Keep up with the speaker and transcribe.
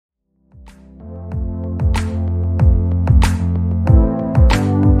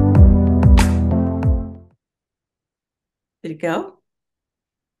go.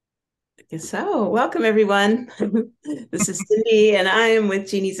 So, welcome everyone. This is Cyndi, and I am with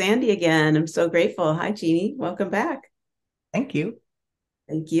Jeannie Zandi again. I'm so grateful. Hi, Jeannie. Welcome back. Thank you.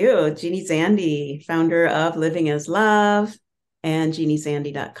 Thank you. Jeannie Zandi, founder of Living as Love and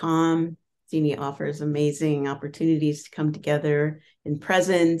jeanniezandi.com. Jeannie offers amazing opportunities to come together in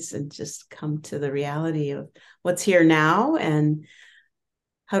presence and just come to the reality of what's here now and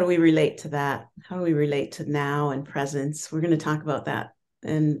how do we relate to that? How do we relate to now and presence? We're going to talk about that.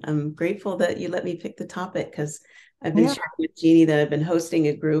 And I'm grateful that you let me pick the topic because I've been Yeah. sharing with Jeannie that I've been hosting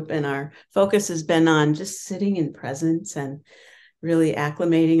a group and our focus has been on just sitting in presence and really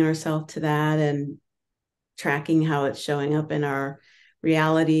acclimating ourselves to that and tracking how it's showing up in our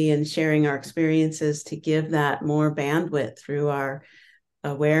reality and sharing our experiences to give that more bandwidth through our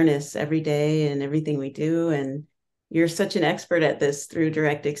awareness every day and everything we do. And you're such an expert at this through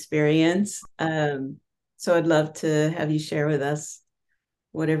direct experience. So I'd love to have you share with us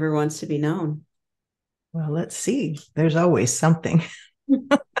whatever wants to be known. Well, let's see. There's always something.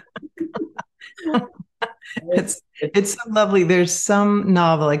 It's it's so lovely. There's some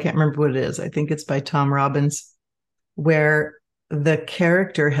novel, I can't remember what it is. I think it's by Tom Robbins, where the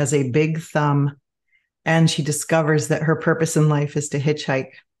character has a big thumb and she discovers that her purpose in life is to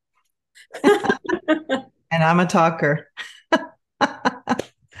hitchhike. And I'm a talker.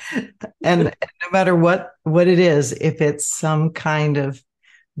 And no matter what it is, if it's some kind of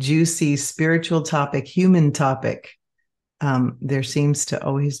juicy spiritual topic, human topic, there seems to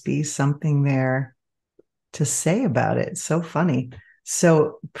always be something there to say about it. It's so funny.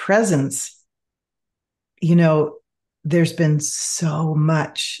 So presence, you know, there's been so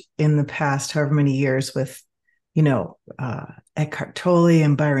much in the past, however many years, with, Eckhart Tolle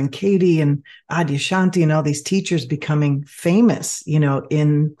and Byron Katie and Adyashanti and all these teachers becoming famous,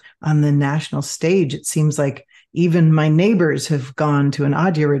 in on the national stage. It seems like even my neighbors have gone to an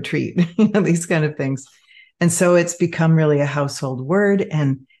Adya retreat, these kind of things. And so it's become really a household word,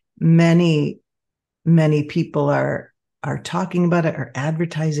 and many people are talking about it or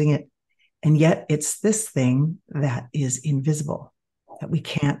advertising it, and yet it's this thing that is invisible, that we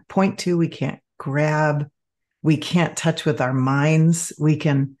can't point to, we can't grab, we can't touch with our minds. We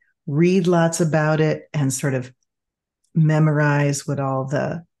can read lots about it and sort of memorize what all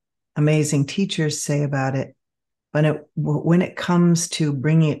the amazing teachers say about it, but when it comes to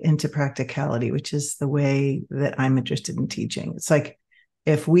bringing it into practicality, which is the way that I'm interested in teaching, it's like,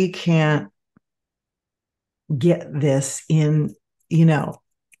 if we can't get this in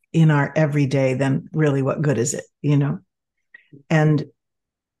our everyday, then really what good is it? And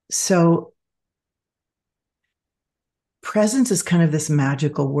so presence is kind of this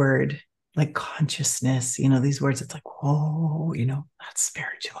magical word, like consciousness, these words. It's like, whoa, that's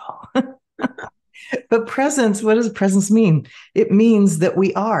spiritual. But presence, what does presence mean? It means that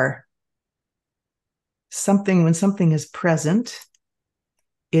we are something. When something is present,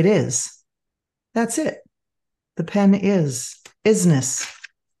 it is. That's it. The pen is isness,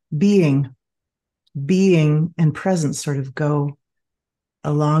 being and presence sort of go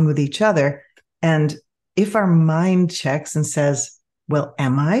along with each other. And if our mind checks and says, well,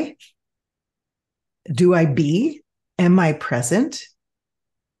 am I? Do I be? Am I present?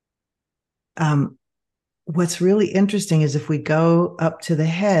 What's really interesting is if we go up to the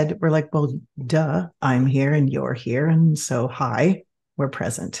head, we're like, well, duh, I'm here and you're here. And so, hi, we're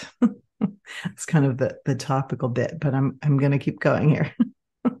present. It's kind of the topical bit, but I'm going to keep going here.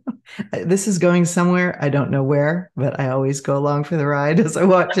 This is going somewhere. I don't know where, but I always go along for the ride as I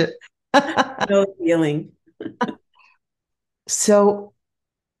watch it. No feeling. So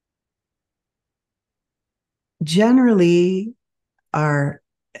generally, our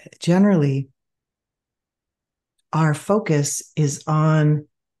generally our focus is on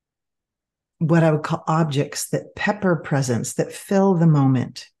what I would call objects that pepper presence, that fill the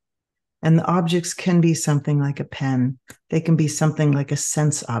moment. And the objects can be something like a pen. They can be something like a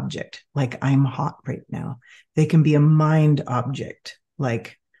sense object, like I'm hot right now. They can be a mind object,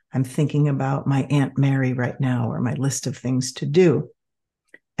 like I'm thinking about my Aunt Mary right now, or my list of things to do.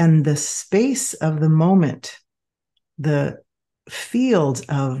 And the space of the moment, the field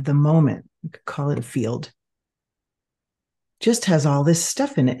of the moment, we could call it a field, just has all this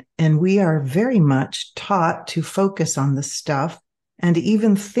stuff in it. And we are very much taught to focus on the stuff and to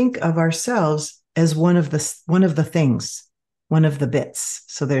even think of ourselves as one of the things, one of the bits.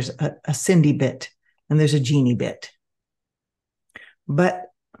 So there's a Cyndi bit and there's a Jeannie bit. But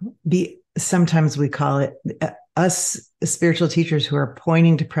sometimes we call it, us spiritual teachers who are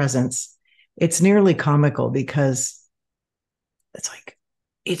pointing to presence, it's nearly comical because it's like,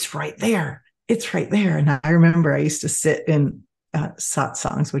 it's right there. it's right there. And I remember I used to sit in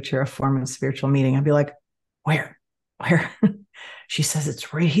satsangs, which are a form of spiritual meeting. I'd be like, where? She says,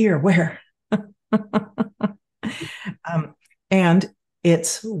 it's right here. Where? And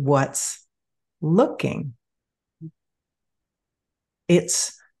it's what's looking.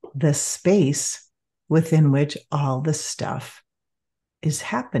 It's the space within which all the stuff is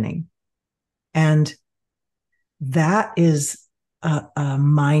happening. And that is a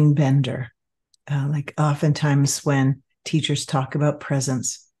mind bender. Like oftentimes when teachers talk about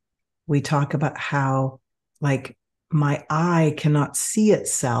presence, we talk about how, like, my eye cannot see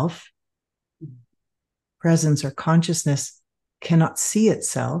itself. Presence or consciousness cannot see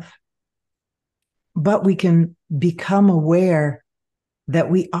itself, but we can become aware that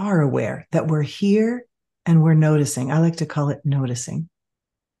we are aware, that we're here and we're noticing. I like to call it noticing.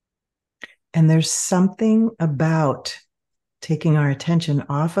 And there's something about taking our attention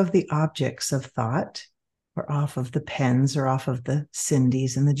off of the objects of thought, or off of the pens, or off of the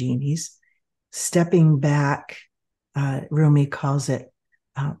Cindys and the Jeannies, stepping back. Rumi calls it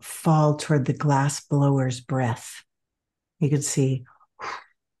fall toward the glass blower's breath. You could see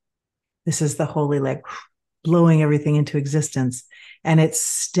this is the holy leg blowing everything into existence. And it's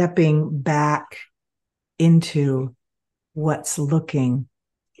stepping back into what's looking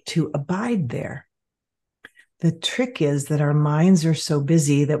to abide there. The trick is that our minds are so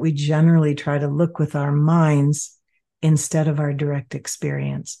busy that we generally try to look with our minds instead of our direct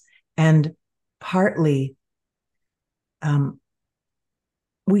experience. And partly,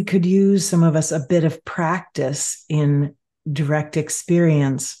 we could use, some of us, a bit of practice in direct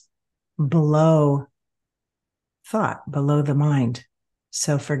experience below thought, below the mind.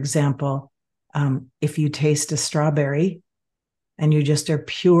 So, for example, if you taste a strawberry and you just are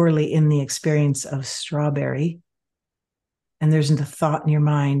purely in the experience of strawberry, and there's no thought in your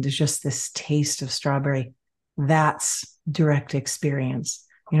mind, there's just this taste of strawberry, that's direct experience.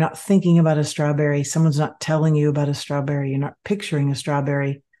 You're not thinking about a strawberry. Someone's not telling you about a strawberry. You're not picturing a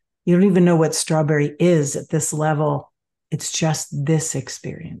strawberry. You don't even know what strawberry is at this level. It's just this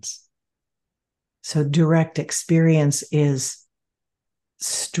experience. So direct experience is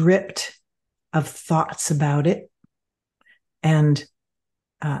stripped of thoughts about it. And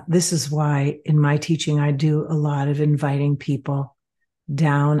this is why in my teaching, I do a lot of inviting people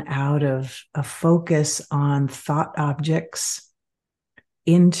down out of a focus on thought objects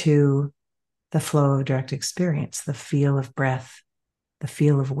into the flow of direct experience, the feel of breath, the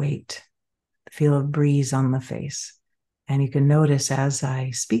feel of weight, the feel of breeze on the face. And you can notice as I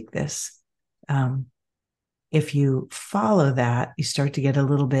speak this, if you follow that, you start to get a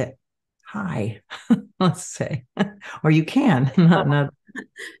little bit high, let's say, or you can, not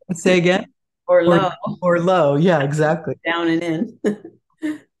say again, or low, or low. Yeah, exactly. down and in.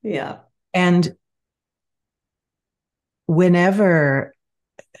 Yeah. And whenever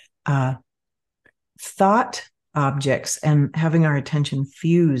thought objects, and having our attention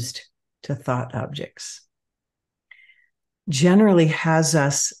fused to thought objects, generally has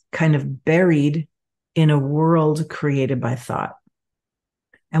us kind of buried in a world created by thought.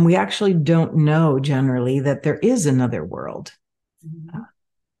 And we actually don't know generally that there is another world. Mm-hmm.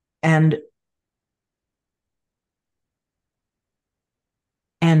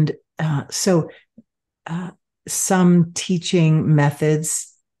 So some teaching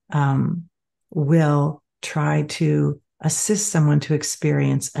methods will try to assist someone to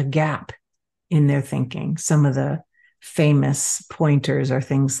experience a gap in their thinking. Some of the famous pointers are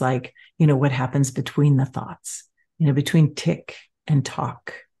things like, what happens between the thoughts, between tick and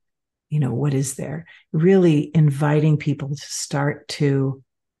talk, what is there? Really inviting people to start to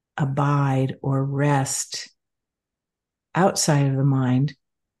abide or rest outside of the mind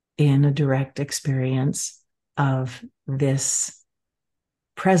in a direct experience of this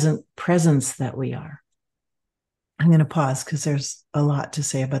presence that we are. I'm going to pause because there's a lot to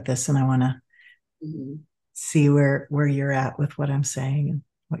say about this, and I want to see where you're at with what I'm saying and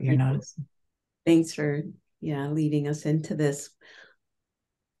what you're noticing. Thanks for leading us into this.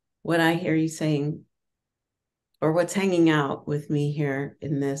 What I hear you saying, or what's hanging out with me here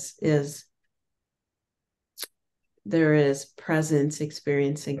in this, is there is presence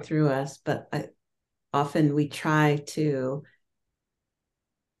experiencing through us, but often we try to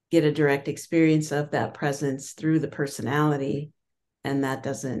get a direct experience of that presence through the personality, and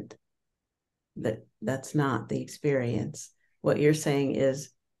that's not the experience. What you're saying is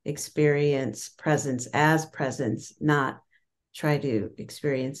experience presence as presence, not try to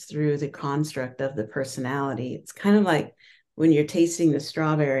experience through the construct of the personality. It's kind of like when you're tasting the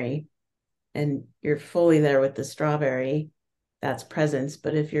strawberry and you're fully there with the strawberry, that's presence.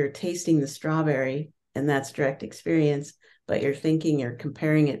 But if you're tasting the strawberry and that's direct experience, but you're thinking you're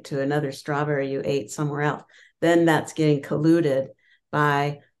comparing it to another strawberry you ate somewhere else, then that's getting colluded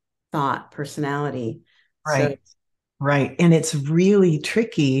by thought, personality. So, Right. Right. And it's really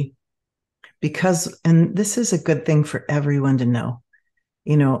tricky because, and this is a good thing for everyone to know,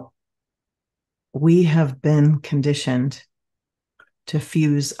 you know, we have been conditioned to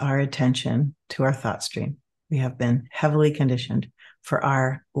fuse our attention to our thought stream. We have been heavily conditioned for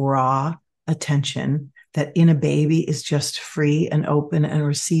our raw attention that in a baby is just free and open and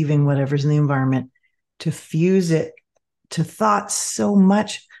receiving whatever's in the environment, to fuse it to thoughts so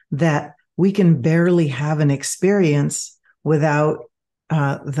much that we can barely have an experience without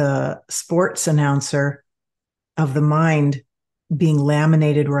the sports announcer of the mind being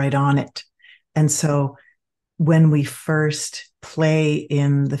laminated right on it. And so when we first play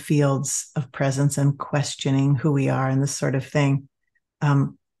in the fields of presence and questioning who we are and this sort of thing,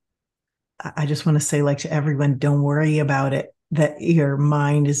 I just want to say, like, to everyone, don't worry about it, that your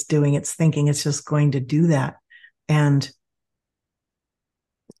mind is doing its thinking. It's just going to do that. And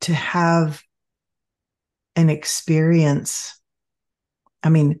to have an experience, I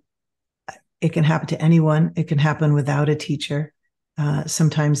mean, it can happen to anyone. It can happen without a teacher.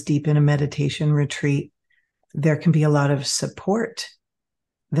 Sometimes deep in a meditation retreat, there can be a lot of support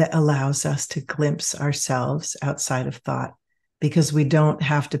that allows us to glimpse ourselves outside of thought, because we don't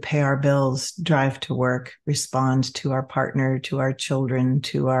have to pay our bills, drive to work, respond to our partner, to our children,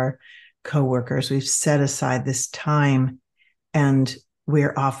 to our coworkers. We've set aside this time, and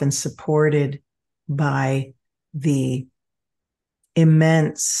we're often supported by the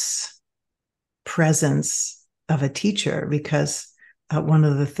immense presence of a teacher, because one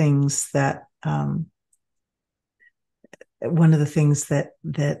of the things that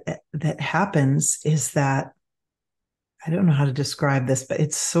happens is that, I don't know how to describe this, but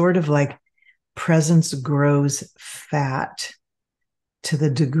it's sort of like presence grows fat to the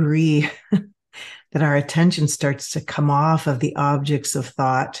degree that our attention starts to come off of the objects of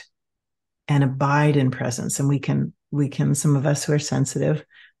thought and abide in presence. And we can, some of us who are sensitive,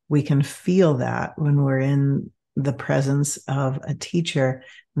 we can feel that when we're in the presence of a teacher,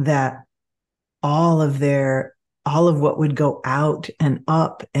 that all of what would go out and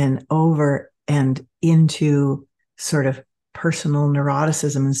up and over and into sort of personal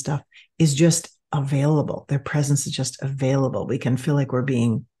neuroticism and stuff is just available. Their presence is just available. We can feel like we're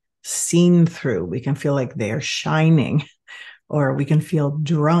being seen through. We can feel like they're shining, or we can feel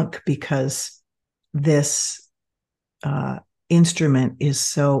drunk because this instrument is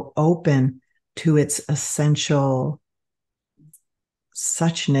so open to its essential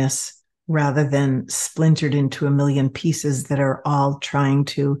suchness, rather than splintered into a million pieces that are all trying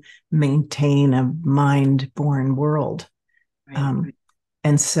to maintain a mind-born world. Right.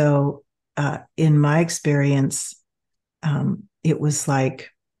 And so in my experience, it was like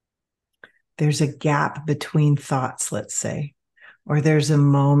there's a gap between thoughts, let's say, or there's a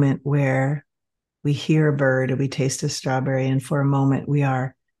moment where we hear a bird or we taste a strawberry, and for a moment we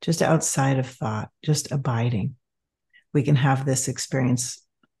are just outside of thought, just abiding. We can have this experience,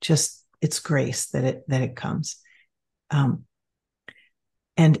 just it's grace that it comes.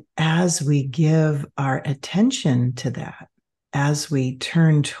 And as we give our attention to that, as we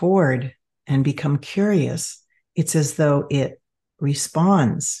turn toward and become curious, it's as though it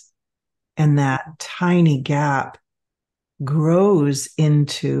responds. And that tiny gap grows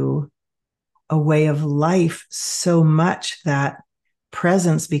into a way of life so much that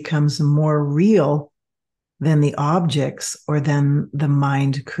presence becomes more real than the objects or than the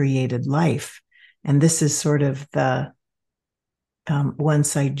mind created life. And this is sort of the,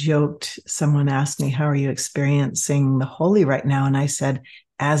 once I joked, someone asked me, how are you experiencing the holy right now? And I said,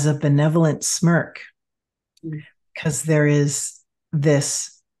 as a benevolent smirk, because there is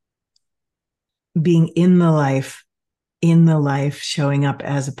this being in the life, showing up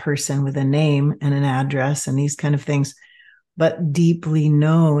as a person with a name and an address and these kind of things. But deeply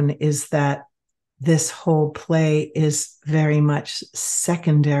known is that this whole play is very much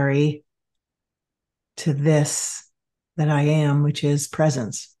secondary to this that I am, which is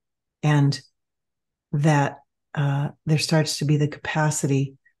presence. And that there starts to be the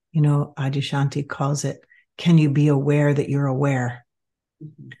capacity, Adyashanti calls it, can you be aware that you're aware?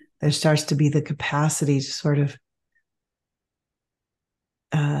 Mm-hmm. There starts to be the capacity to sort of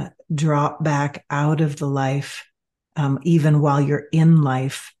drop back out of the life, even while you're in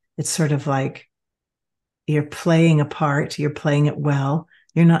life. It's sort of like, you're playing a part, you're playing it well.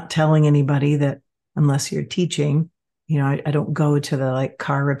 You're not telling anybody that, unless you're teaching, I don't go to the like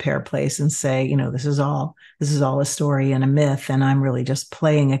car repair place and say, this is all a story and a myth, and I'm really just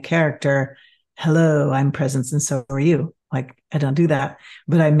playing a character. Hello, I'm presence, and so are you. Like, I don't do that,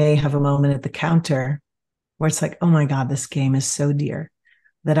 but I may have a moment at the counter where it's like, oh my God, this game is so dear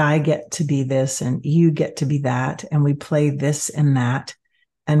that I get to be this and you get to be that, and we play this and that.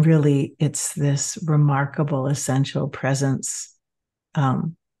 And really, it's this remarkable, essential presence.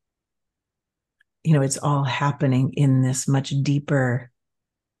 It's all happening in this much deeper,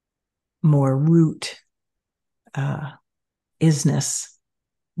 more root isness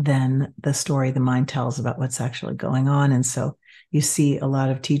than the story the mind tells about what's actually going on. And so you see a lot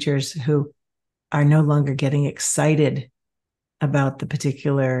of teachers who are no longer getting excited about the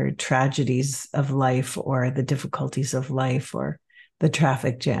particular tragedies of life or the difficulties of life or the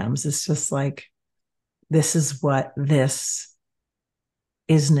traffic jams. It's just like, this is what this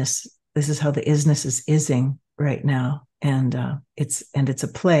isness, this is how the isness is ising right now. And it's a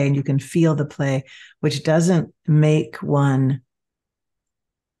play, and you can feel the play, which doesn't make one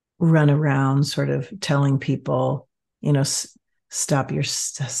run around sort of telling people, stop your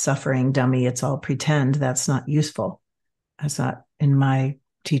suffering, dummy. It's all pretend. That's not useful. That's not, in my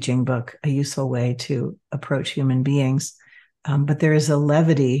teaching book, a useful way to approach human beings. But there is a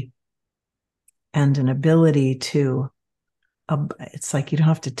levity and an ability to, it's like you don't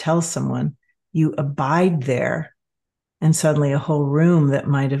have to tell someone, you abide there. And suddenly a whole room that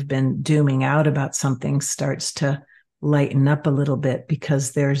might have been dooming out about something starts to lighten up a little bit,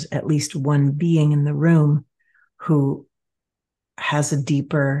 because there's at least one being in the room who has a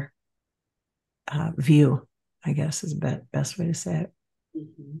deeper view, I guess is the best way to say it.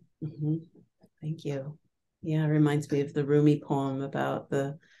 Mm-hmm. Mm-hmm. Thank you. Yeah, it reminds me of the Rumi poem about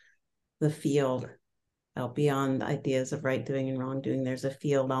the field. Out beyond ideas of right doing and wrong doing, there's a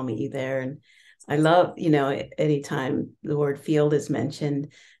field, I'll meet you there. And I love, anytime the word field is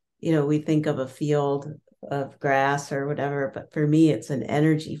mentioned, we think of a field of grass or whatever, but for me, it's an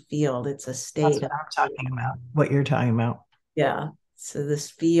energy field. It's a state. That's what I'm talking about, what you're talking about. Yeah. So this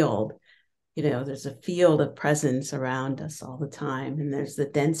field, there's a field of presence around us all the time. And there's the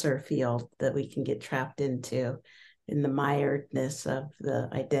denser field that we can get trapped into in the miredness of the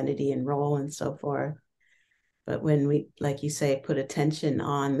identity and role and so forth. But when we, like you say, put attention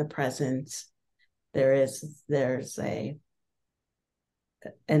on the presence, there's a,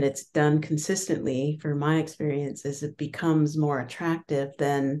 and it's done consistently, for my experience, is it becomes more attractive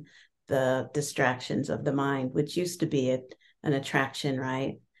than the distractions of the mind, which used to be an attraction,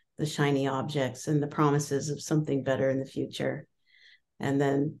 right? The shiny objects and the promises of something better in the future. And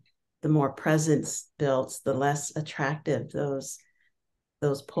then the more presence builds, the less attractive those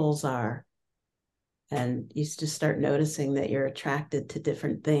pulls are. And you just start noticing that you're attracted to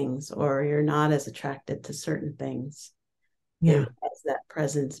different things, or you're not as attracted to certain things. Yeah. As that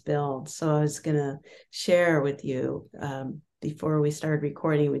presence builds. So I was going to share with you, before we started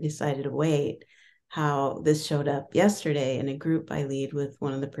recording, we decided to wait, how this showed up yesterday in a group I lead with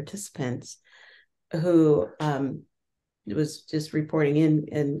one of the participants who was just reporting in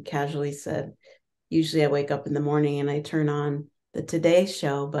and casually said, usually I wake up in the morning and I turn on the Today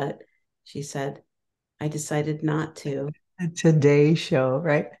Show, but she said, I decided not to. The Today Show,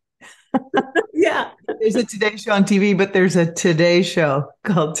 right? Yeah. There's a Today Show on TV, but there's a Today Show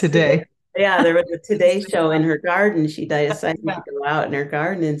called Today. Yeah, there was a Today Show in her garden. She decided to go out in her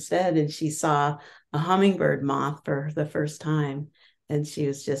garden instead, and she saw a hummingbird moth for the first time. And she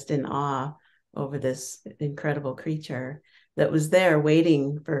was just in awe over this incredible creature that was there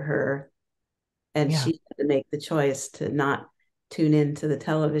waiting for her. And she had to make the choice to not tune into the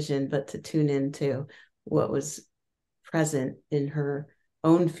television, but to tune into what was present in her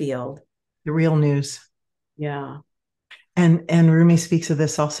own field. The real news. Yeah. And Rumi speaks of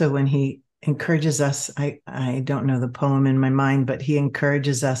this also when he encourages us. I don't know the poem in my mind, but he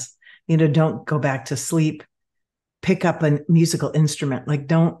encourages us, don't go back to sleep. Pick up a musical instrument. Like,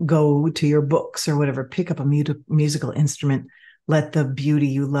 don't go to your books or whatever. Pick up a musical instrument. Let the beauty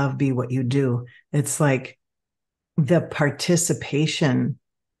you love be what you do. It's like the participation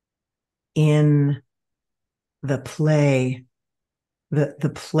in the play,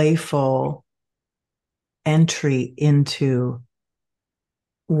 the playful entry into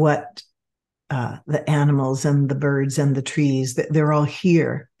what the animals and the birds and the trees, they're all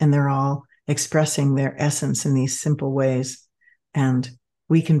here, and they're all expressing their essence in these simple ways. And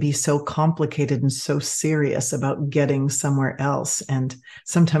we can be so complicated and so serious about getting somewhere else. And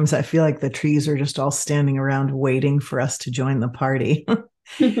sometimes I feel like the trees are just all standing around waiting for us to join the party.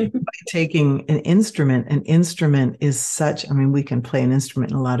 By taking an instrument is such, we can play an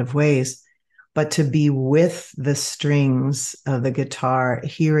instrument in a lot of ways, but to be with the strings of the guitar,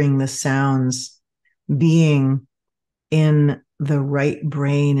 hearing the sounds, being in the right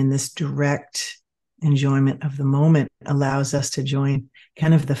brain in this direct enjoyment of the moment allows us to join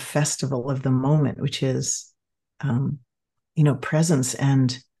kind of the festival of the moment, which is, presence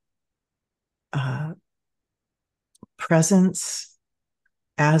and presence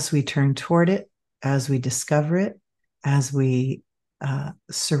as we turn toward it, as we discover it, as we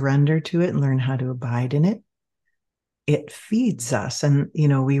surrender to it and learn how to abide in it. It feeds us. And,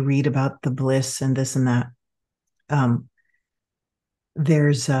 we read about the bliss and this and that.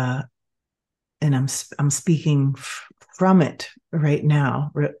 There's and I'm speaking from it right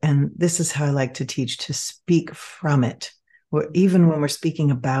now. And this is how I like to teach, to speak from it. Or even when we're speaking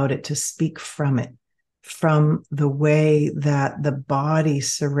about it, to speak from it, from the way that the body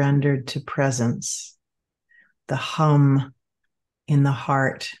surrendered to presence, the hum in the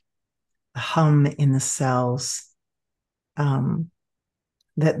heart, the hum in the cells. That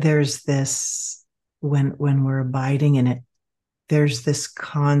there's this, when we're abiding in it, there's this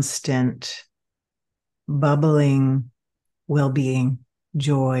constant bubbling well-being,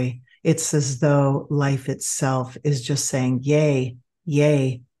 joy. It's as though life itself is just saying, yay,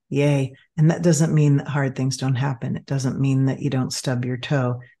 yay, yay. And that doesn't mean that hard things don't happen. It doesn't mean that you don't stub your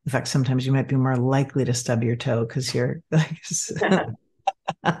toe. In fact, sometimes you might be more likely to stub your toe because you're like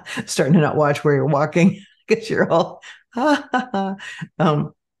starting to not watch where you're walking because you're all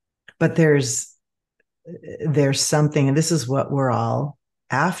but there's something, and this is what we're all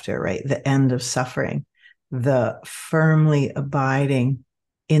after, right? The end of suffering, the firmly abiding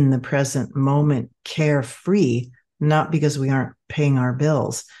in the present moment, carefree, not because we aren't paying our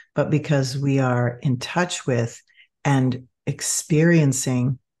bills, but because we are in touch with and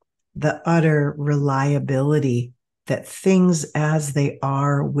experiencing the utter reliability that things as they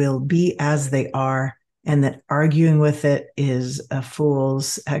are will be as they are, and that arguing with it is a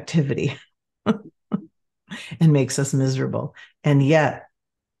fool's activity and makes us miserable. And yet,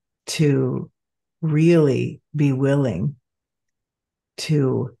 to really be willing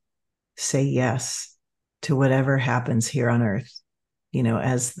to say yes to whatever happens here on earth,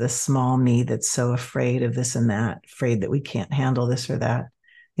 as the small me that's so afraid of this and that, afraid that we can't handle this or that.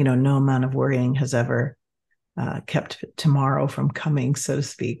 No amount of worrying has ever kept tomorrow from coming, so to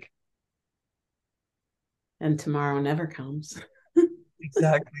speak. And tomorrow never comes.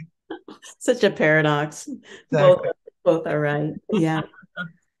 Exactly. Such a paradox. Exactly. Both are right. Yeah.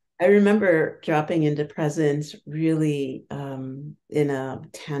 I remember dropping into presence really in a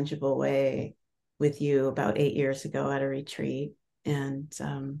tangible way with you about 8 years ago at a retreat. And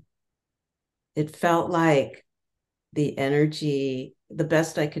it felt like the energy, the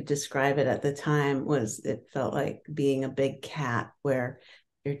best I could describe it at the time was, it felt like being a big cat where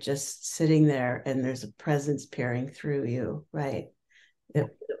you're just sitting there and there's a presence peering through you, right? It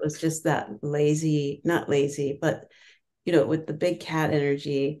was just that lazy, not lazy, but with the big cat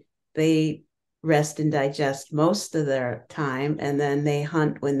energy, they rest and digest most of their time, and then they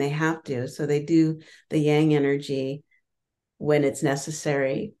hunt when they have to. So they do the yang energy when it's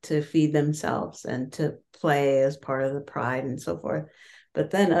necessary to feed themselves and to play as part of the pride and so forth. But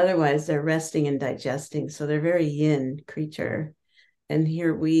then otherwise they're resting and digesting. So they're very yin creature. And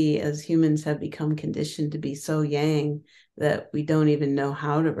here we as humans have become conditioned to be so yang that we don't even know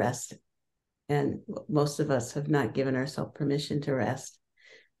how to rest. And most of us have not given ourselves permission to rest.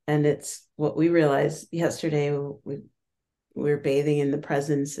 And it's what we realized yesterday. We were bathing in the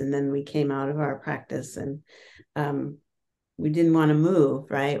presence, and then we came out of our practice, and we didn't want to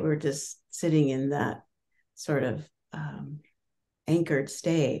move, right? We're just sitting in that sort of anchored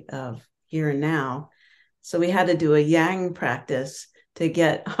state of here and now. So we had to do a yang practice to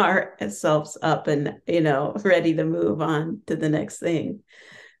get ourselves up and, ready to move on to the next thing.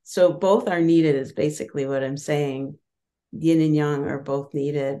 So both are needed is basically what I'm saying. Yin and yang are both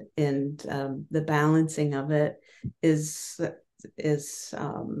needed. And the balancing of it is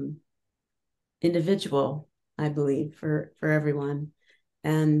individual, I believe, for everyone.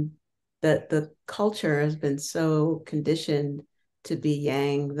 And that the culture has been so conditioned to be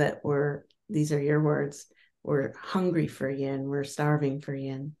yang that these are your words, we're hungry for yin, we're starving for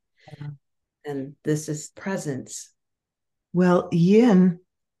yin. Yeah. And this is presence. Well, yin,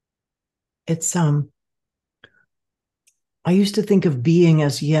 it's I used to think of being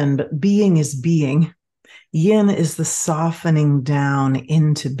as yin, but being is being. Yin is the softening down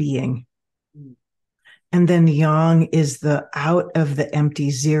into being. And then yang is the out of the empty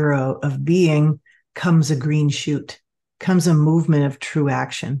zero of being comes a green shoot, comes a movement of true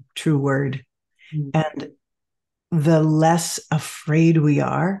action, true word. And the less afraid we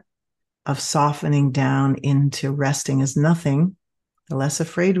are of softening down into resting as nothing, the less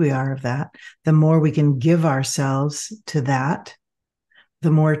afraid we are of that, the more we can give ourselves to that, the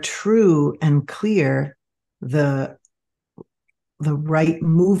more true and clear the right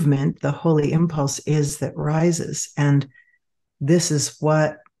movement, the holy impulse is that rises. And this is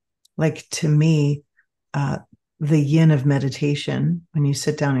what, like, to me, the yin of meditation, when you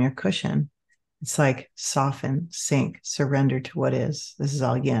sit down on your cushion, it's like soften, sink, surrender to what is. This is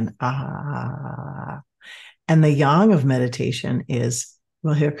all yin. Ah. And the yang of meditation is,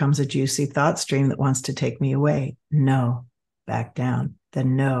 well, here comes a juicy thought stream that wants to take me away. No, back down. The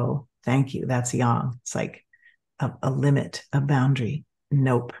no, thank you. That's yang. It's like a limit, a boundary.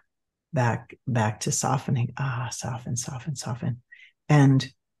 Nope. Back to softening. Soften, soften, soften. And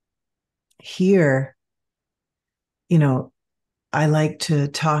here, I like to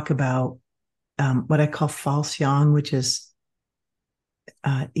talk about what I call false yang, which is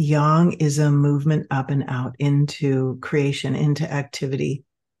yang is a movement up and out into creation, into activity.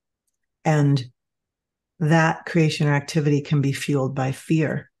 And that creation or activity can be fueled by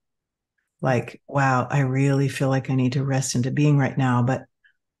fear. Like, wow, I really feel like I need to rest into being right now, but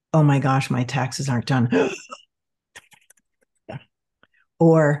oh my gosh, my taxes aren't done.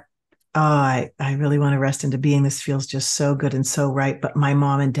 Or, I really want to rest into being. This feels just so good and so right. But my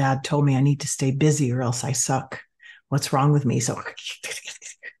mom and dad told me I need to stay busy or else I suck. What's wrong with me? So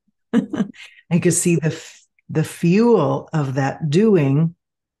I could see the fuel of that doing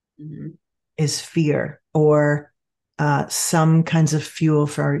is fear, or some kinds of fuel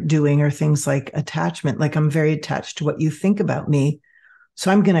for doing are things like attachment. Like, I'm very attached to what you think about me. So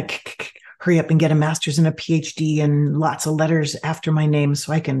I'm going to hurry up and get a master's and a PhD and lots of letters after my name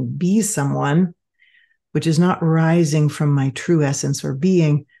so I can be someone, which is not rising from my true essence or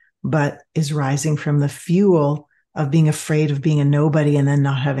being, but is rising from the fuel of being afraid of being a nobody and then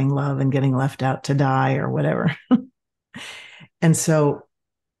not having love and getting left out to die or whatever. And so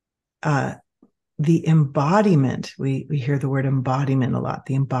the embodiment, we hear the word embodiment a lot,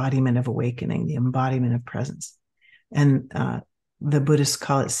 the embodiment of awakening, the embodiment of presence. And the Buddhists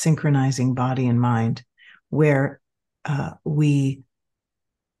call it synchronizing body and mind, where we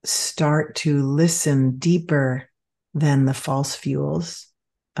start to listen deeper than the false fuels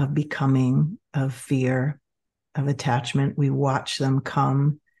of becoming, of fear, of attachment. We watch them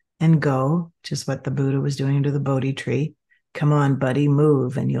come and go, which is what the Buddha was doing under the Bodhi tree. Come on, buddy,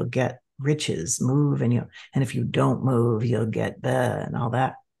 move and you'll get riches. Move and if you don't move, you'll get and all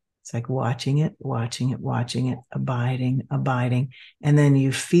that. It's like watching it, abiding. And then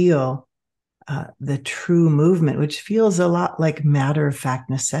you feel the true movement, which feels a lot like matter-of-fact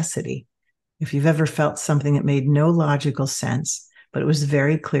necessity. If you've ever felt something that made no logical sense, but it was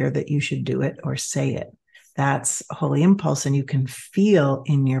very clear that you should do it or say it, that's a holy impulse. And you can feel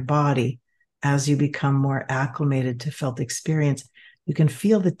in your body as you become more acclimated to felt experience, you can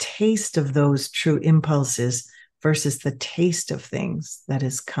feel the taste of those true impulses versus the taste of things that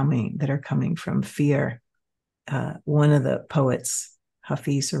are coming from fear. One of the poets,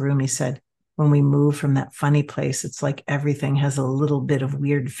 Hafiz Rumi, said, when we move from that funny place, it's like everything has a little bit of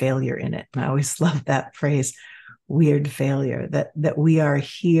weird failure in it. And I always love that phrase, weird failure, that we are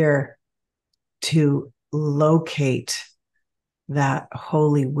here to locate that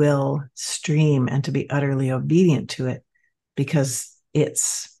holy will stream and to be utterly obedient to it, because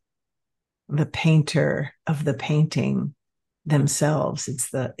it's the painter of the painting themselves.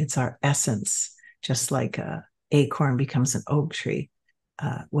 It's our essence, just like a acorn becomes an oak tree.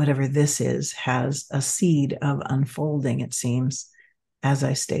 Whatever this is has a seed of unfolding, it seems, as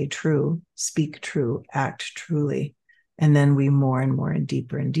I stay true, speak true, act truly. And then we more and more and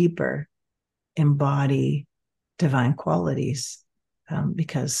deeper embody divine qualities,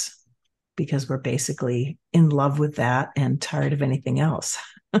 because we're basically in love with that and tired of anything else.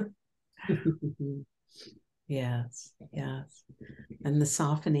 Yes. And the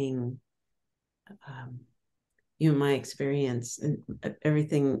softening, my experience, and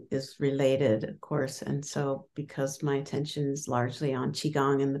everything is related, of course. And so because my attention is largely on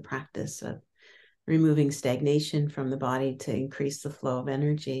Qigong and the practice of removing stagnation from the body to increase the flow of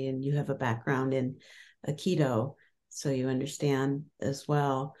energy, and you have a background in Aikido, so you understand as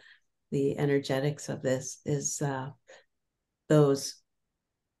well the energetics of this, is those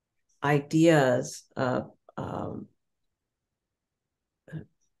ideas of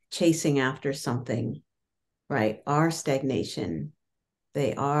chasing after something, right, are stagnation.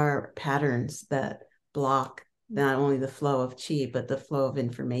 They are patterns that block not only the flow of chi, but the flow of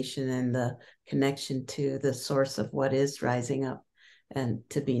information and the connection to the source of what is rising up and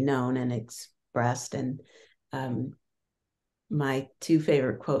to be known and expressed. And my two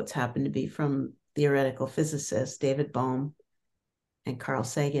favorite quotes happen to be from theoretical physicists David Bohm and Carl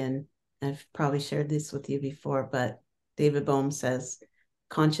Sagan. I've probably shared this with you before, but David Bohm says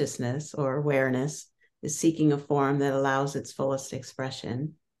consciousness or awareness is seeking a form that allows its fullest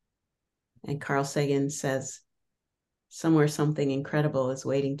expression. And Carl Sagan says, somewhere something incredible is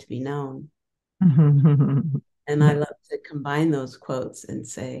waiting to be known. And I love to combine those quotes and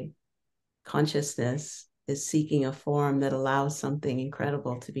say, consciousness is seeking a form that allows something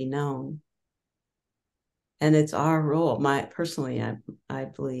incredible to be known. And it's our role, I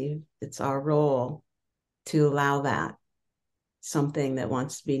believe it's our role to allow that something that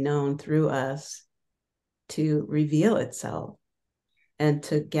wants to be known through us to reveal itself and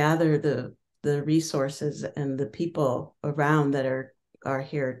to gather the resources and the people around that are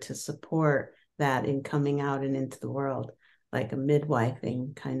here to support that in coming out and into the world, like a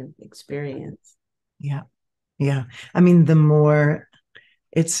midwifing kind of experience. Yeah. Yeah. I mean, the more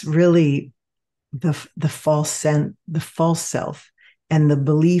it's really the false self and the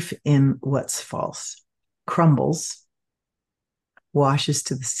belief in what's false crumbles, washes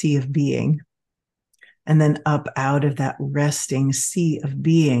to the sea of being, and then up out of that resting sea of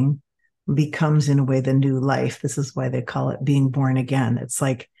being becomes in a way the new life. This is why they call it being born again. It's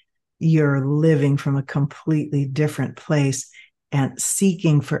like you're living from a completely different place and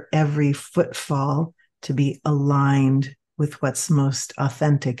seeking for every footfall to be aligned with what's most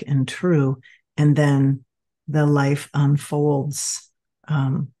authentic and true. And then the life unfolds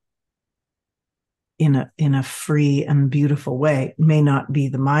in a free and beautiful way. It may not be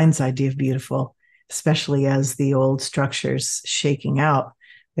the mind's idea of beautiful, especially as the old structures shaking out.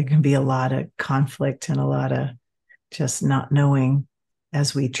 There can be a lot of conflict and a lot of just not knowing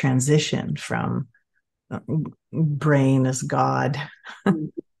as we transition from brain as God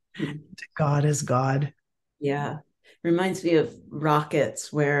to God as God. Yeah. Reminds me of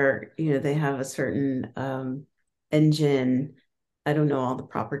rockets where, they have a certain engine. I don't know all the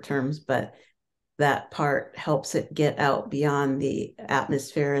proper terms, but that part helps it get out beyond the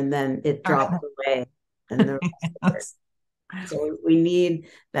atmosphere and then it drops away. And the so we need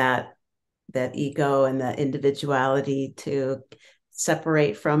that ego and that individuality to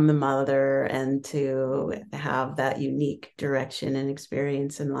separate from the mother and to have that unique direction and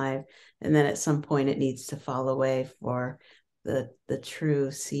experience in life. And then at some point it needs to fall away for the true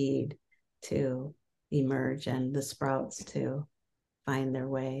seed to emerge and the sprouts to find their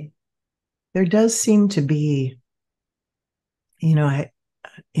way. There does seem to be,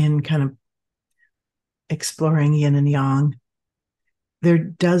 in kind of exploring yin and yang, there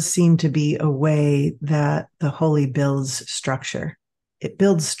does seem to be a way that the holy builds structure. It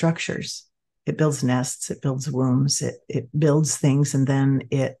builds structures. It builds nests. It builds wombs. It builds things, and then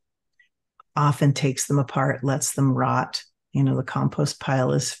it often takes them apart, lets them rot. The compost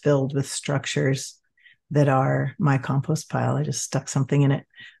pile is filled with structures that are my compost pile. I just stuck something in it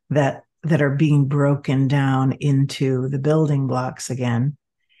that are being broken down into the building blocks again.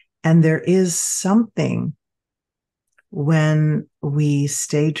 And there is something when we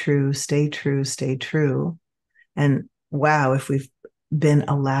stay true, and wow, if we've been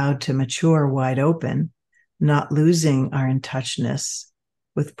allowed to mature wide open, not losing our in touchness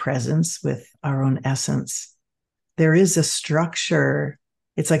with presence, with our own essence, there is a structure.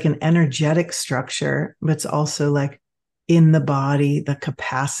 It's like an energetic structure, but it's also like in the body, the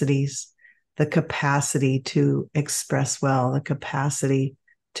capacity to express well, the capacity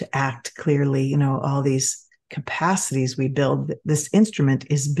to act clearly, all these capacities we build. This instrument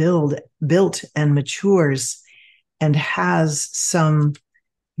is built and matures and has some,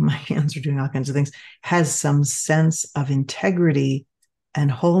 my hands are doing all kinds of things, has some sense of integrity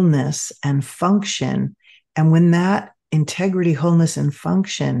and wholeness and function. And when that integrity, wholeness, and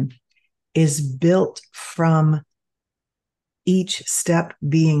function is built from each step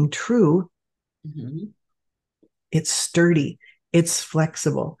being true, it's sturdy, it's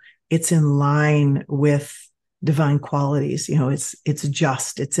flexible, it's in line with divine qualities. It's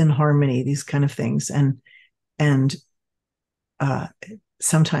just, it's in harmony, these kind of things. And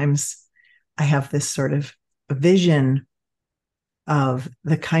sometimes I have this sort of vision of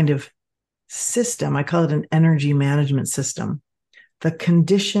the kind of system, I call it an energy management system, the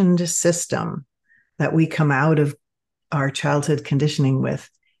conditioned system that we come out of our childhood conditioning with,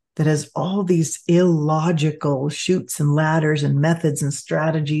 that has all these illogical chutes and ladders and methods and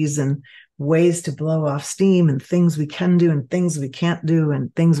strategies and ways to blow off steam and things we can do and things we can't do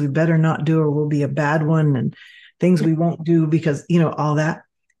and things we better not do or will be a bad one and things we won't do because, all that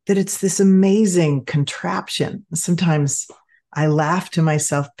it's this amazing contraption. Sometimes I laugh to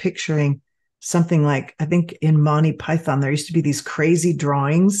myself picturing something like, I think in Monty Python, there used to be these crazy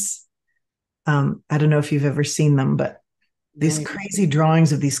drawings. I don't know if you've ever seen them, but these Right. crazy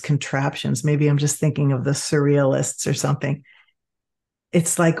drawings of these contraptions. Maybe I'm just thinking of the surrealists or something.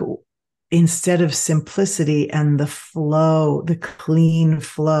 It's like instead of simplicity and the flow, the clean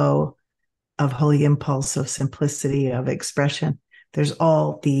flow of holy impulse, of simplicity, of expression, there's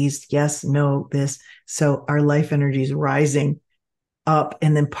all these yes, no, this. So our life energy is rising up,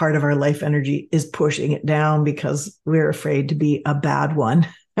 and then part of our life energy is pushing it down because we're afraid to be a bad one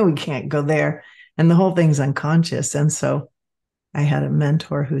and we can't go there. And the whole thing's unconscious. And so I had a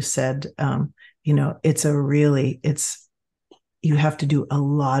mentor who said, it's you have to do a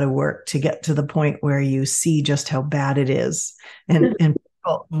lot of work to get to the point where you see just how bad it is. And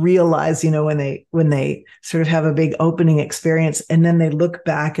people realize, when they sort of have a big opening experience and then they look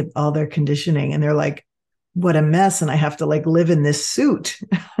back at all their conditioning and they're like, what a mess. And I have to like live in this suit,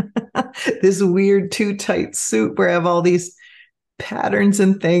 this weird too tight suit where I have all these patterns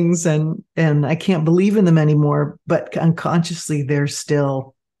and things and I can't believe in them anymore, but unconsciously they're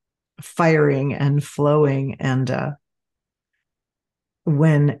still firing and flowing. And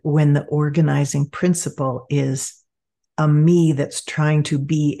when the organizing principle is a me that's trying to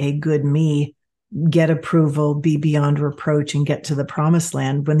be a good me, get approval, be beyond reproach, and get to the promised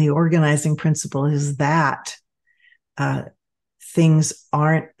land, when the organizing principle is that, things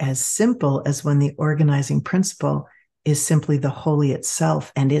aren't as simple as when the organizing principle is simply the holy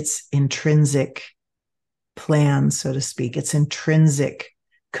itself and its intrinsic plan, so to speak, its intrinsic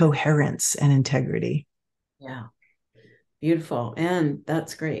coherence and integrity. Yeah. Beautiful. And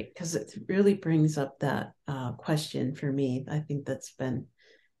that's great because it really brings up that question for me. I think that's been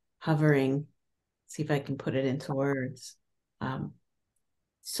hovering. See if I can put it into words.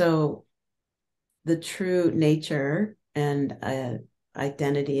 So the true nature and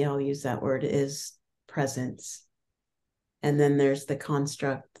identity, I'll use that word, is presence. And then there's the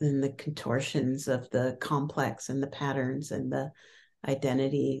construct and the contortions of the complex and the patterns and the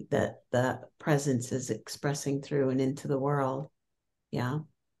identity that the presence is expressing through and into the world. Yeah.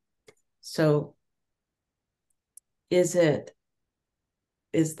 So is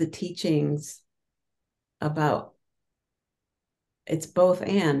the teachings about, it's both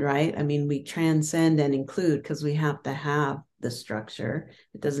and, right? I mean, we transcend and include because we have to have the structure.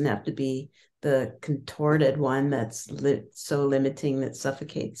 It doesn't have to be the contorted one that's so limiting that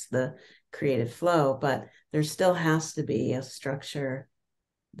suffocates the creative flow, but there still has to be a structure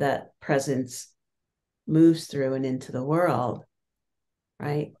that presence moves through and into the world,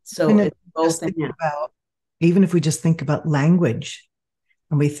 right? So it's both. Even if we just think about language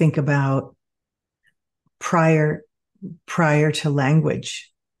and we think about prior to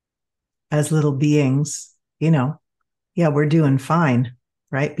language as little beings, yeah, we're doing fine,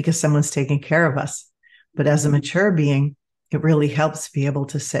 right? Because someone's taking care of us. But as a mature being, it really helps to be able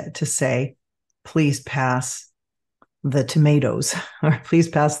to say, please pass the tomatoes or please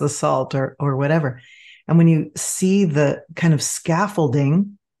pass the salt or whatever. And when you see the kind of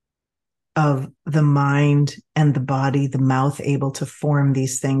scaffolding of the mind and the body, the mouth able to form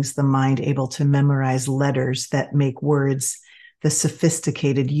these things, the mind able to memorize letters that make words, the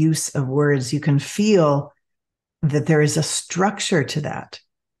sophisticated use of words, you can feel that there is a structure to that.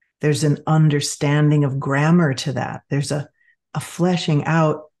 There's an understanding of grammar to that. There's a fleshing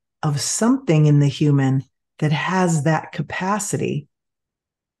out of something in the human that has that capacity.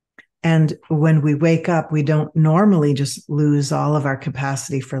 And when we wake up, we don't normally just lose all of our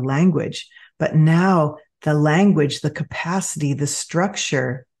capacity for language, but now the language, the capacity, the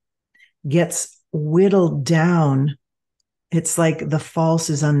structure gets whittled down. It's like the false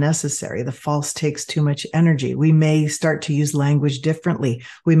is unnecessary. The false takes too much energy. We may start to use language differently.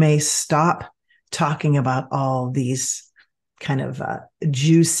 We may stop talking about all these kind of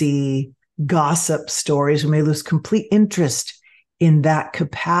juicy gossip stories. We may lose complete interest in that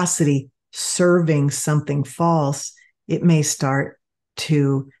capacity serving something false. It may start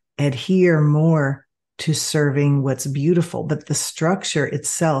to adhere more to serving what's beautiful. But the structure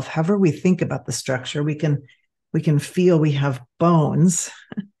itself, however we think about the structure, we can feel we have bones.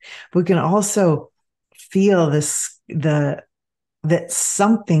 We can also feel that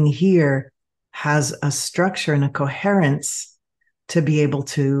something here has a structure and a coherence to be able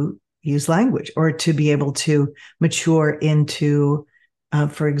to use language or to be able to mature into,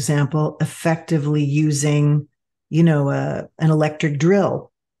 for example, effectively using, an electric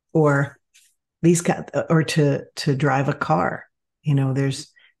drill or or to drive a car.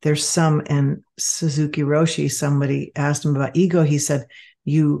 There's some, and Suzuki Roshi, somebody asked him about ego. He said,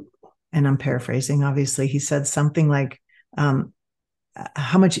 and I'm paraphrasing, obviously, he said something like,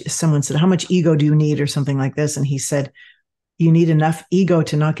 someone said, how much ego do you need, or something like this? And he said, you need enough ego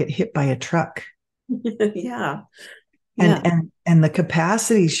to not get hit by a truck. Yeah. Yeah. And the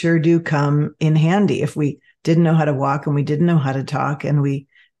capacities sure do come in handy. If we didn't know how to walk and we didn't know how to talk, and we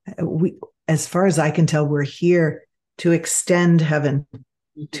as far as I can tell, we're here to extend heaven,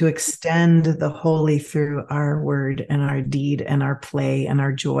 to extend the holy through our word and our deed and our play and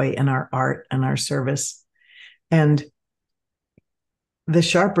our joy and our art and our service. And the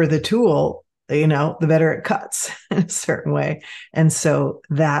sharper the tool, the better it cuts in a certain way. And so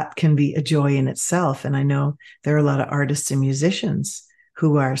that can be a joy in itself. And I know there are a lot of artists and musicians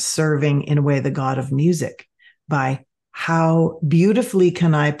who are serving in a way the God of music by how beautifully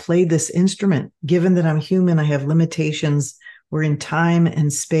can I play this instrument? Given that I'm human, I have limitations. We're in time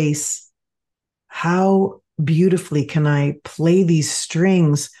and space. How beautifully can I play these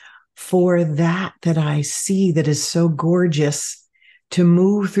strings for that I see that is so gorgeous, to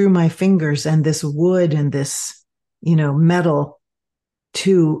move through my fingers and this wood and this, metal,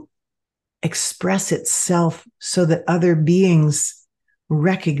 to express itself so that other beings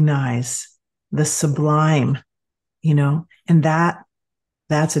recognize the sublime, and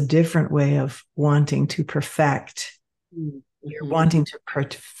that's a different way of wanting to perfect. You're wanting to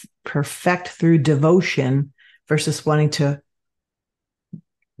perfect through devotion versus wanting to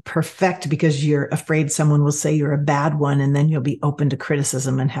perfect because you're afraid someone will say you're a bad one, and then you'll be open to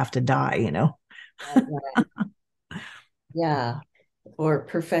criticism and have to die, Right. Yeah. Or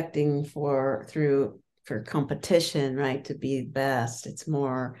perfecting for competition, right? To be best. It's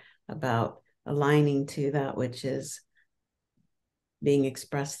more about aligning to that which is being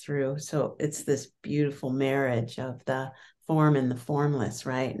expressed through. So it's this beautiful marriage of the form and the formless,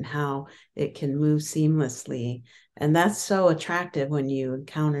 right? And how it can move seamlessly. And that's so attractive when you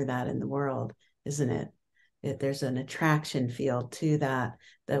encounter that in the world, isn't it? There's an attraction field to that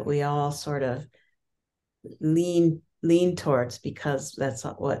we all sort of lean towards, because that's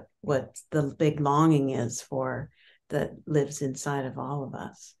what the big longing is for, that lives inside of all of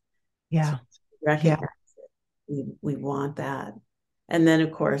us. Yeah. So recognize it. We want that. And then,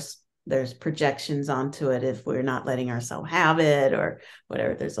 of course, there's projections onto it if we're not letting ourselves have it or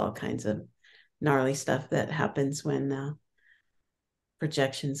whatever. There's all kinds of gnarly stuff that happens when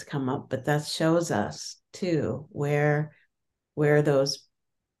projections come up. But that shows us, too, where those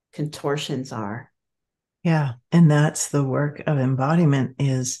contortions are. Yeah. And that's the work of embodiment,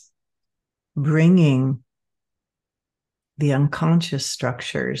 is bringing the unconscious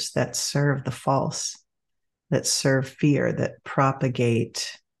structures that serve the false, that serve fear, that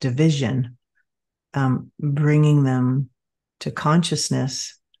propagate division, bringing them to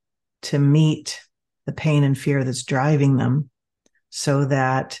consciousness to meet the pain and fear that's driving them, so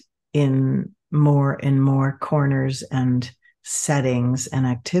that in more and more corners and settings and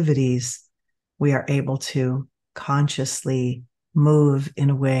activities, we are able to consciously move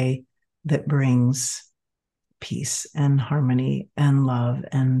in a way that brings peace and harmony and love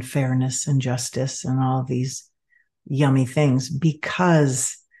and fairness and justice and all these yummy things,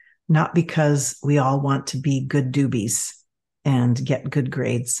 not because we all want to be good doobies and get good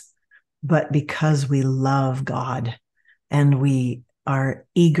grades, but because we love God and we are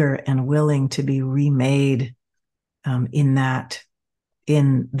eager and willing to be remade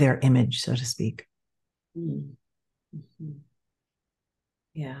in their image, so to speak. Mm-hmm.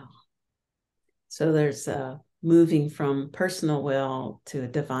 Yeah. So there's moving from personal will to a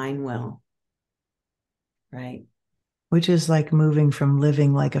divine will, right? Which is like moving from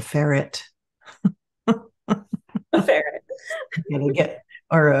living like a ferret. A ferret.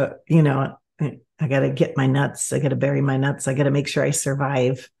 I got to get my nuts. I got to bury my nuts. I got to make sure I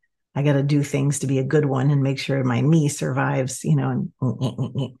survive. I got to do things to be a good one and make sure my me survives,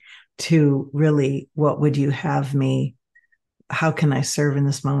 to really, what would you have me? How can I serve in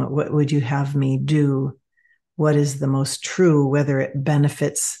this moment? What would you have me do? What is the most true, whether it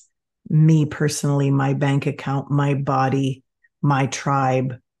benefits me personally, my bank account, my body, my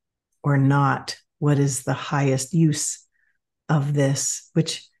tribe, or not? What is the highest use of this?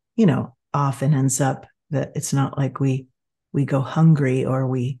 Which, often ends up that it's not like we go hungry, or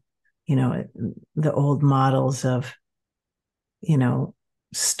the old models of,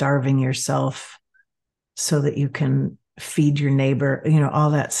 starving yourself so that you can feed your neighbor,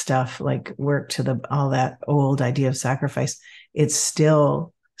 all that stuff, like work to all that old idea of sacrifice. It's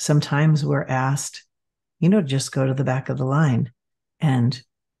still, sometimes we're asked, just go to the back of the line, and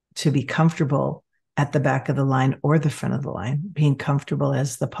to be comfortable at the back of the line or the front of the line, being comfortable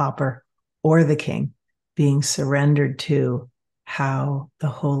as the pauper or the king, being surrendered to how the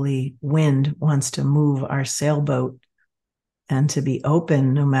holy wind wants to move our sailboat and to be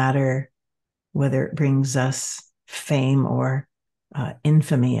open, no matter whether it brings us fame or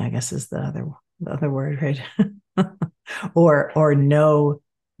infamy, I guess is the other word, right? or no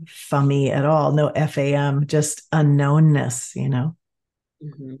fummy at all, no FAM, just unknownness,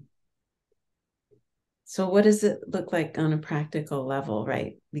 Mm-hmm. So what does it look like on a practical level,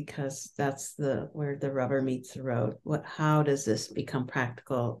 right? Because that's where the rubber meets the road. How does this become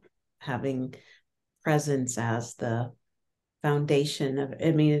practical, having presence as the foundation of,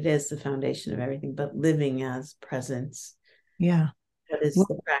 I mean, it is the foundation of everything, but living as presence. Yeah. What is Well,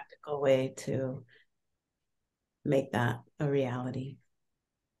 the practical way to make that a reality?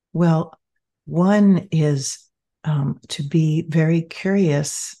 well, one is to be very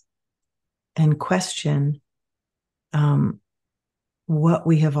curious and question what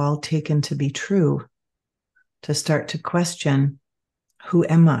we have all taken to be true, to start to question, who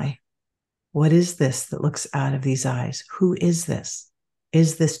am I? What is this that looks out of these eyes? Who is this?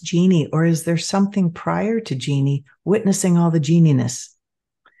 Is this Jeannie, or is there something prior to Jeannie witnessing all the Jeanniness?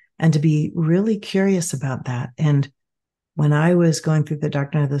 And to be really curious about that. And when I was going through the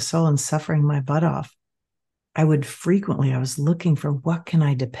dark night of the soul and suffering my butt off, I was looking for, what can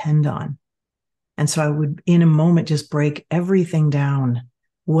I depend on? And so I would, in a moment, just break everything down.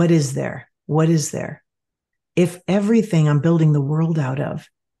 What is there? What is there? If everything I'm building the world out of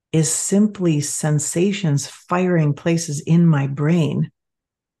is simply sensations firing places in my brain,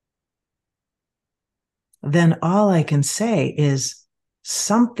 then all I can say is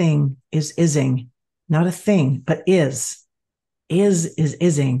something is ising, not a thing, but is. Is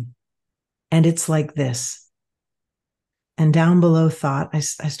ising. And it's like this. And down below thought, I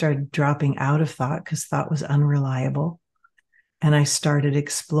started dropping out of thought because thought was unreliable. And I started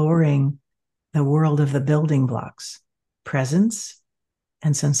exploring the world of the building blocks, presence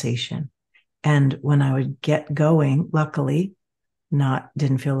and sensation. And when I would get going, luckily,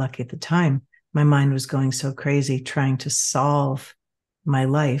 didn't feel lucky at the time, my mind was going so crazy trying to solve my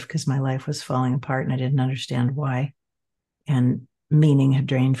life, because my life was falling apart and I didn't understand why. And meaning had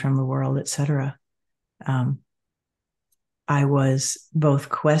drained from the world, etc. I was both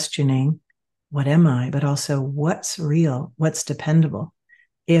questioning, what am I, but also what's real, what's dependable.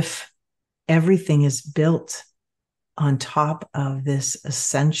 If everything is built on top of this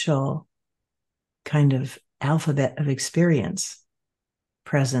essential kind of alphabet of experience,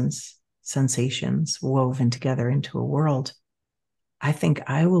 presence, sensations woven together into a world, I think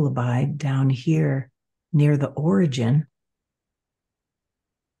I will abide down here near the origin,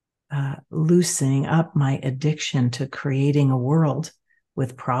 loosening up my addiction to creating a world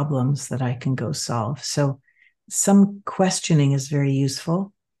with problems that I can go solve. So some questioning is very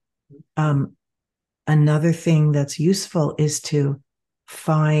useful. Another thing that's useful is to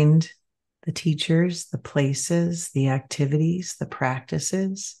find the teachers, the places, the activities, the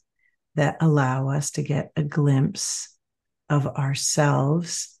practices that allow us to get a glimpse of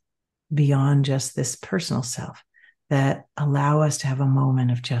ourselves beyond just this personal self, that allow us to have a moment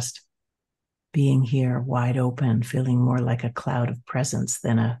of just being here wide open, feeling more like a cloud of presence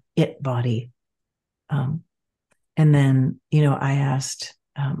than a it body. And then, I asked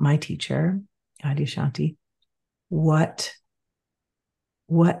my teacher, Adyashanti,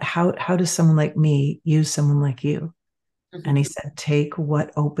 how does someone like me use someone like you? Mm-hmm. And he said, take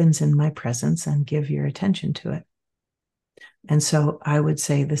what opens in my presence and give your attention to it. And so I would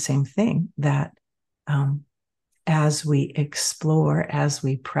say the same thing, that as we explore, as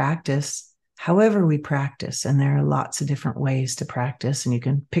we practice, however we practice, and there are lots of different ways to practice, and you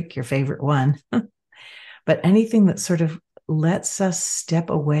can pick your favorite one, but anything that sort of lets us step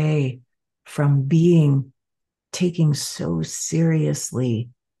away from taking so seriously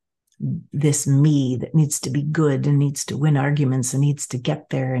this me that needs to be good and needs to win arguments and needs to get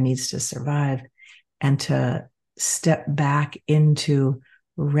there and needs to survive, and to step back into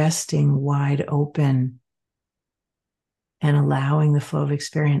resting wide open and allowing the flow of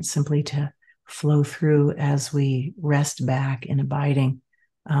experience simply to flow through as we rest back in abiding,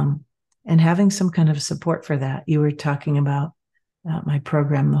 and having some kind of support for that. You were talking about my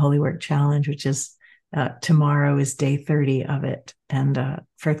program, the Holy Work Challenge, which is tomorrow is day 30 of it. And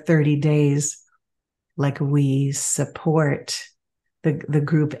for 30 days, like, we support, the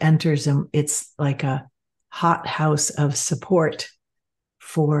group enters, and it's like a hot house of support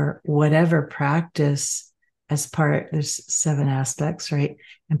for whatever practice as part. There's 7 aspects, right?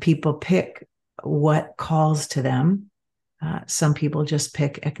 And people pick what calls to them. Some people just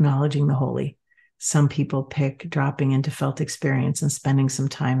pick acknowledging the holy. Some people pick dropping into felt experience and spending some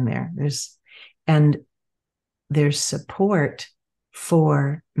time there. There's support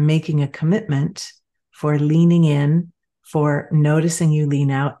for making a commitment, for leaning in, for noticing you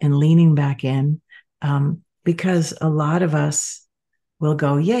lean out and leaning back in. Because a lot of us will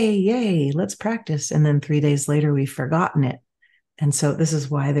go, yay, yay, let's practice. And then 3 days later, we've forgotten it. And so this is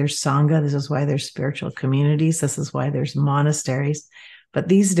why there's Sangha. This is why there's spiritual communities. This is why there's monasteries. But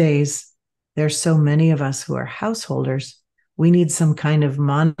these days, there's so many of us who are householders. We need some kind of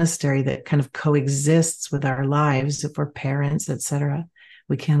monastery that kind of coexists with our lives if we're parents, etc.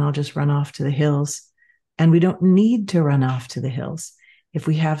 We can't all just run off to the hills. And we don't need to run off to the hills. If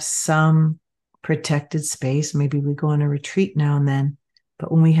we have some protected space, maybe we go on a retreat now and then.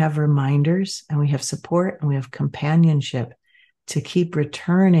 But when we have reminders and we have support and we have companionship to keep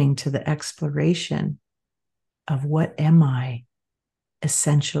returning to the exploration of what am I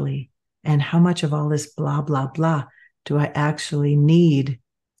essentially, and how much of all this blah, blah, blah do I actually need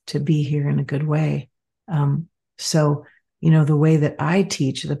to be here in a good way? So, the way that I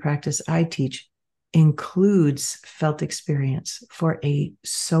teach, the practice I teach, includes felt experience for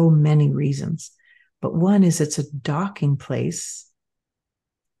so many reasons. But one is it's a docking place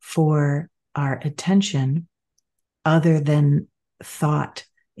for our attention other than thought.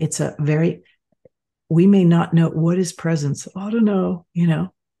 We may not know what is presence. I don't know,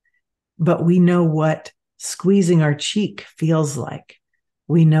 but we know what squeezing our cheek feels like.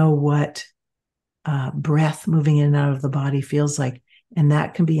 We know what breath moving in and out of the body feels like. And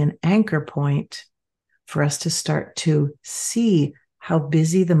that can be an anchor point for us to start to see how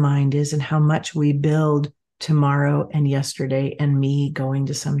busy the mind is and how much we build tomorrow and yesterday and me going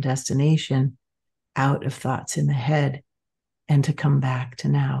to some destination out of thoughts in the head, and to come back to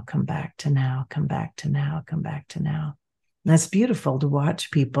now, come back to now, come back to now, come back to now. And that's beautiful to watch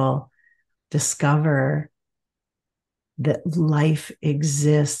people discover that life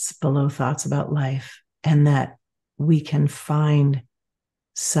exists below thoughts about life, and that we can find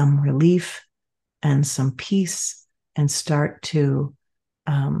some relief and some peace and start to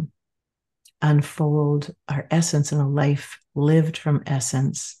unfold our essence in a life lived from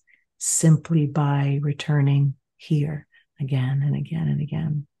essence simply by returning here again and again and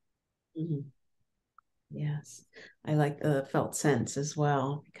again. Mm-hmm. Yes. I like the felt sense as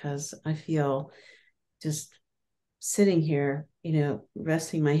well, because I feel just sitting here,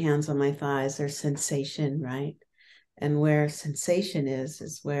 resting my hands on my thighs, there's sensation, right? And where sensation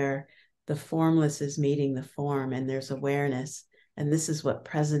is where the formless is meeting the form, and there's awareness. And this is what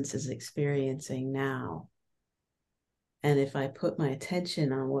presence is experiencing now. And if I put my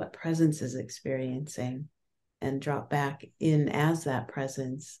attention on what presence is experiencing and drop back in as that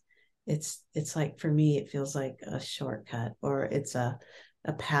presence, it's like, for me, it feels like a shortcut, or it's a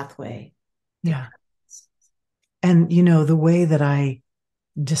pathway. Yeah. And, the way that I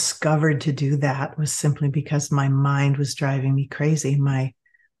discovered to do that was simply because my mind was driving me crazy. My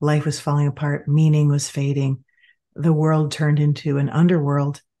life was falling apart. Meaning was fading. The world turned into an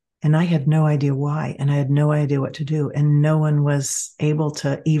underworld, and I had no idea why. And I had no idea what to do. And no one was able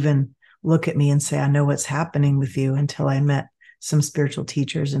to even look at me and say, I know what's happening with you, until I met some spiritual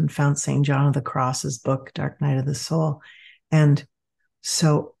teachers and found St. John of the Cross's book, Dark Night of the Soul. And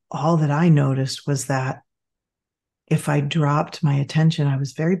so all that I noticed was that if I dropped my attention, I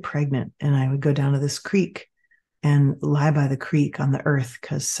was very pregnant, and I would go down to this creek and lie by the creek on the earth,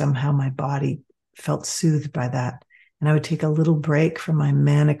 because somehow my body felt soothed by that. And I would take a little break from my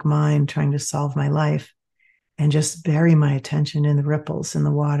manic mind trying to solve my life and just bury my attention in the ripples in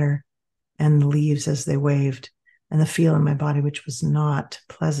the water and the leaves as they waved, and the feel in my body, which was not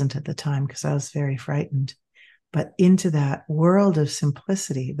pleasant at the time because I was very frightened. But into that world of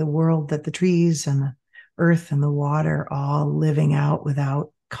simplicity, the world that the trees and the earth and the water all living out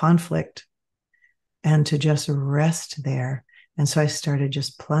without conflict, and to just rest there. And so I started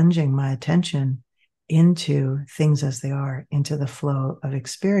just plunging my attention into things as they are, into the flow of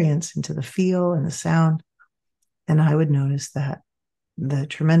experience, into the feel and the sound. And I would notice that the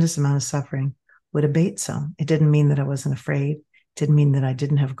tremendous amount of suffering would abate some. It didn't mean that I wasn't afraid. It didn't mean that I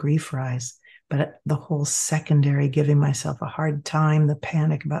didn't have grief rise, but the whole secondary giving myself a hard time, the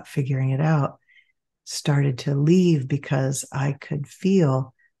panic about figuring it out, started to leave, because I could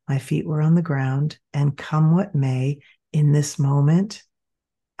feel my feet were on the ground, and come what may, in this moment,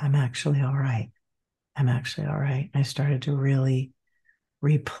 I'm actually all right. I'm actually all right. I started to really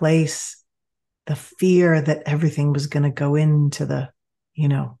replace the fear that everything was going to go into the,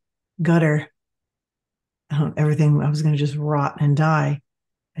 gutter. Everything, I was going to just rot and die.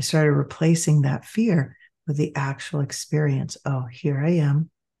 I started replacing that fear with the actual experience. Oh, here I am.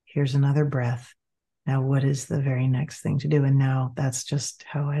 Here's another breath. Now, what is the very next thing to do? And now that's just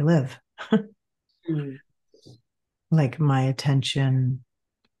how I live. Like, my attention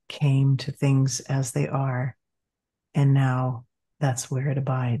came to things as they are, And now that's where it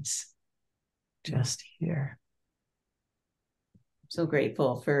abides, just here. So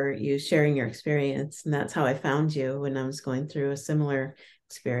grateful for you sharing your experience. And that's how I found you when I was going through a similar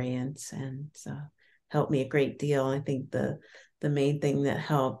experience. And so helped me a great deal. I think the main thing that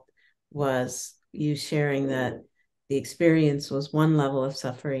helped was you sharing that the experience was one level of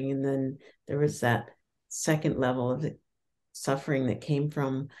suffering, and then there was that second level of suffering that came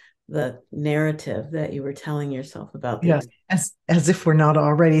from the narrative that you were telling yourself about the Yes. As if we're not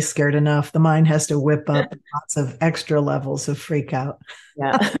already scared enough. The mind has to whip up lots of extra levels of freak out.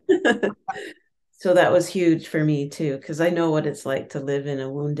 yeah. So that was huge for me too, because I know what it's like to live in a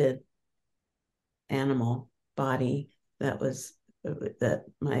wounded animal body. That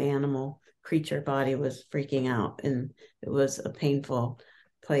my animal creature body was freaking out, and it was a painful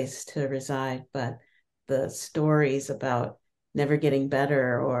place to reside. But the stories about never getting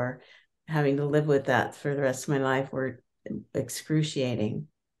better or having to live with that for the rest of my life were excruciating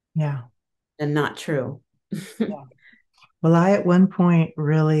Yeah. and not true. Yeah. Well, I at one point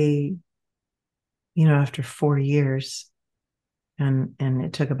really, after 4 years, and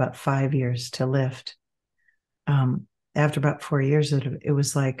it took about 5 years to lift. Um, After about 4 years, it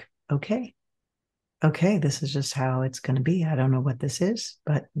was like, okay, this is just how it's going to be. I don't know what this is,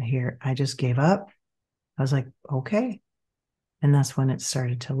 but here I just gave up. I was like, okay. And that's when it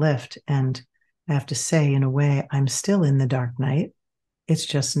started to lift. And I have to say, in a way, I'm still in the dark night. It's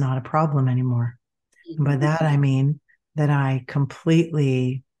just not a problem anymore. And by that, I mean that I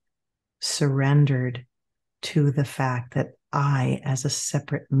completely surrendered to the fact that I, as a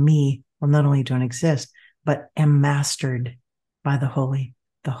separate me, well, not only don't exist, but am mastered by the Holy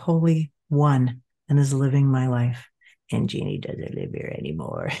One, and is living my life. And Jeannie doesn't live here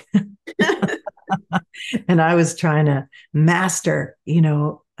anymore. And I was trying to master,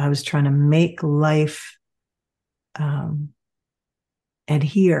 I was trying to make life um,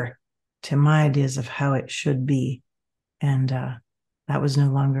 adhere to my ideas of how it should be. And that was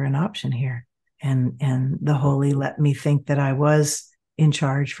no longer an option here. And the Holy let me think that I was in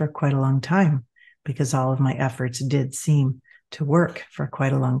charge for quite a long time, because all of my efforts did seem to work for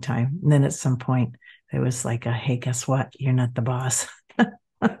quite a long time. And then at some point, it was like, hey, guess what? You're not the boss.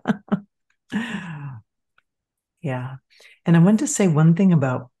 Yeah. And I want to say one thing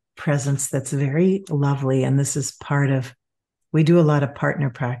about presence that's very lovely. And this is part of, we do a lot of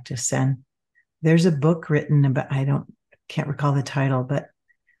partner practice. And there's a book written about, can't recall the title, but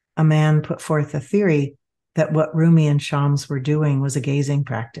a man put forth a theory that what Rumi and Shams were doing was a gazing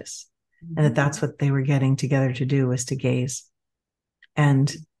practice. And that's what they were getting together to do, was to gaze.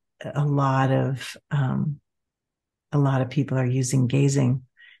 And a lot of people are using gazing.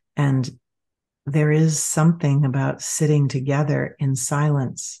 And there is something about sitting together in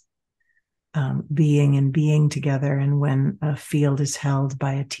silence, being together. And when a field is held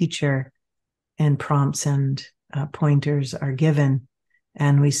by a teacher and prompts and pointers are given,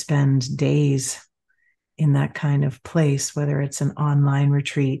 and we spend days in that kind of place, whether it's an online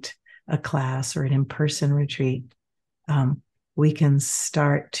retreat, a class, or an in-person retreat, we can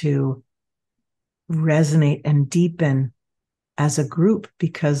start to resonate and deepen as a group,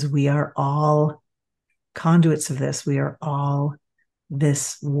 because we are all conduits of this. We are all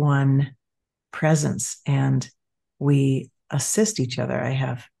this one presence, and we assist each other. I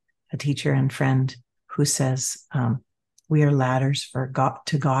have a teacher and friend who says, we are ladders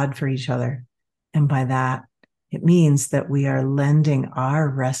to God for each other. And by that, it means that we are lending our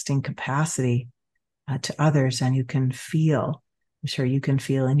resting capacity to others. And you can feel, I'm sure you can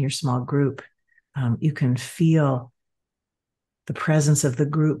feel in your small group, you can feel the presence of the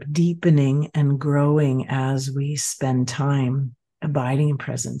group deepening and growing as we spend time abiding in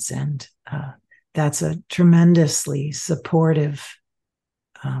presence. And that's a tremendously supportive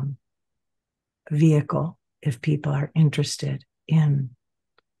vehicle if people are interested in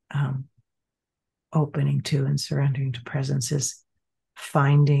opening to and surrendering to presence, is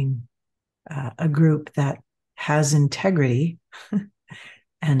finding a group that has integrity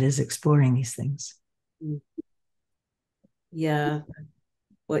and is exploring these things. Yeah,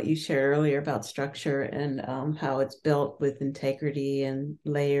 what you shared earlier about structure and how it's built with integrity and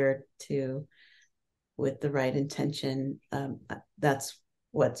layered to with the right intention. That's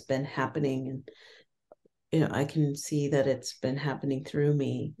what's been happening. And I can see that it's been happening through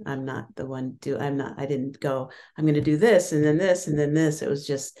me. I'm not the one I didn't go, I'm going to do this and then this and then this. It was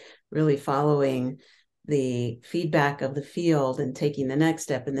just really following the feedback of the field and taking the next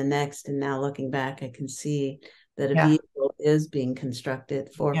step and the next. And now looking back, I can see that a vehicle is being constructed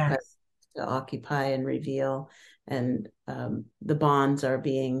for presence to occupy and reveal. And the bonds are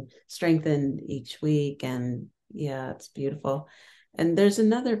being strengthened each week. And Yeah, it's beautiful. And there's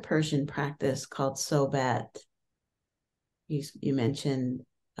another Persian practice called Sobat. You mentioned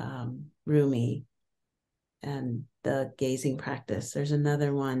Rumi and the gazing practice. There's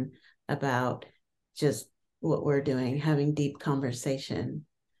another one about just what we're doing, having deep conversation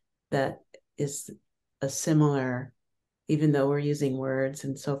that is a similar, even though we're using words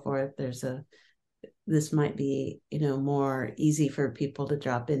and so forth, this might be, more easy for people to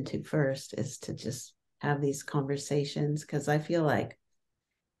drop into first, is to just have these conversations. Because I feel like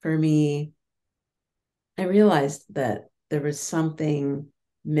for me, I realized that there was something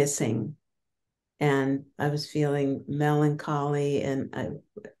missing, and I was feeling melancholy, and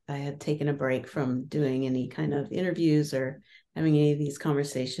I had taken a break from doing any kind of interviews or having any of these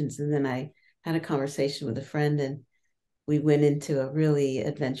conversations. And then I had a conversation with a friend, and we went into a really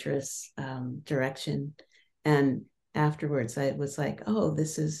adventurous direction. And afterwards, I was like, "Oh,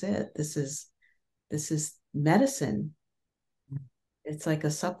 this is it. This is medicine. It's like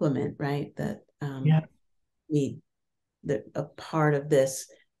a supplement, right? That Yeah. we that a part of this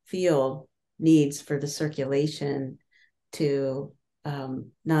field needs for the circulation to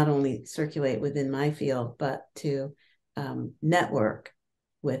not only circulate within my field, but to network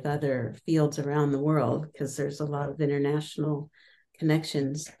with other fields around the world, because there's a lot of international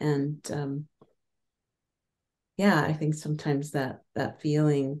connections. And yeah, I think sometimes that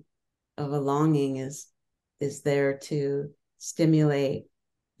feeling of a longing is there to stimulate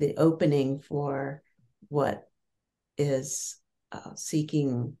the opening for what is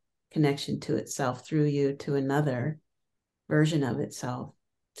seeking connection to itself through you to another version of itself,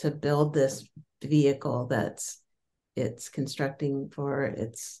 to build this vehicle it's constructing for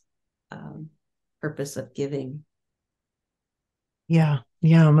its um, purpose of giving. Yeah.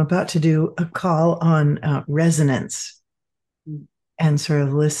 Yeah. I'm about to do a call on resonance Mm. and sort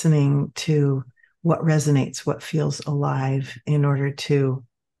of listening to what resonates, what feels alive in order to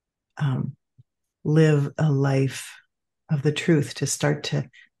um, live a life of the truth, to start to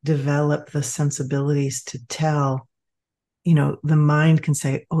develop the sensibilities to tell. The mind can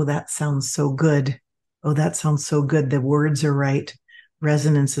say, oh, that sounds so good. Oh, that sounds so good. The words are right.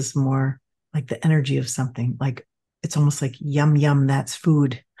 Resonance is more like the energy of something, like it's almost like yum, yum, that's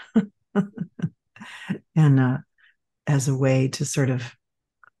food. And as a way to sort of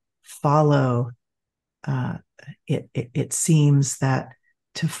follow, uh, it seems that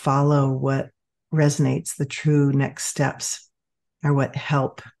to follow what resonates, the true next steps are what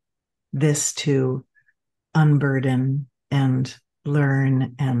help this to unburden and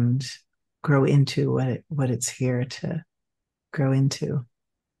learn and grow into what it's here to grow into.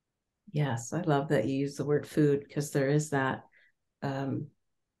 Yes, I love that you use the word food, because there is that um,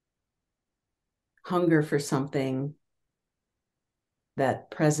 hunger for something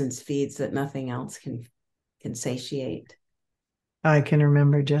that presence feeds that nothing else can satiate. I can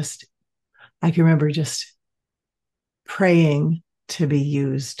remember just I can remember just praying to be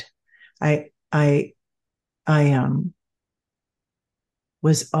used. I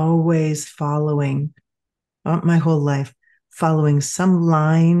was always following my whole life, following some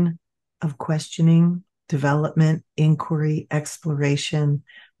line of questioning, development, inquiry, exploration,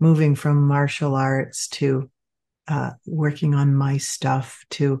 moving from martial arts to working on my stuff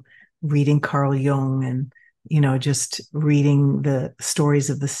to reading Carl Jung and, just reading the stories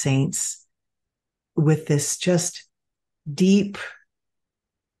of the saints with this just deep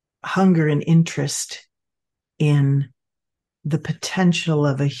hunger and interest in the potential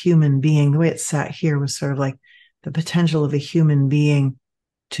of a human being. The way it sat here was sort of like the potential of a human being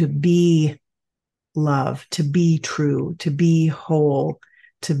to be love, to be true, to be whole,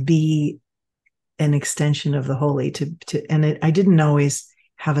 to be an extension of the holy. I didn't always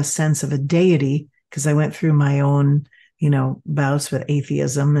have a sense of a deity because I went through my own, bouts with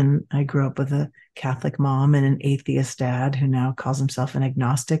atheism, and I grew up with a Catholic mom and an atheist dad who now calls himself an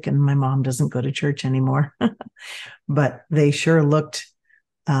agnostic, and my mom doesn't go to church anymore. But they sure looked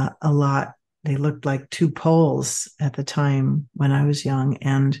a lot. They looked like two poles at the time when I was young,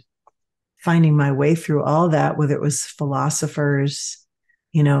 and finding my way through all that, whether it was philosophers,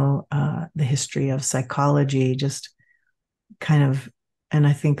 the history of psychology, just kind of, and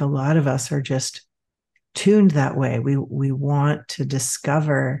I think a lot of us are just tuned that way. We want to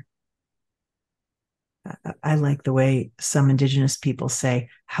discover. I like the way some indigenous people say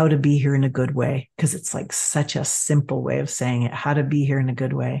how to be here in a good way, because it's like such a simple way of saying it, how to be here in a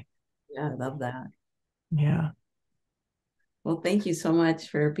good way. Yeah, I love that. Yeah. Well, thank you so much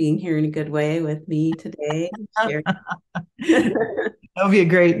for being here in a good way with me today. Share. That would be a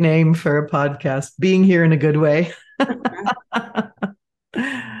great name for a podcast, being here in a good way.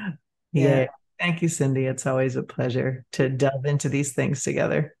 Yeah. Yeah. Thank you, Cyndi. It's always a pleasure to delve into these things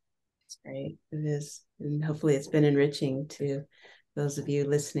together. It's great. It is. And hopefully it's been enriching to those of you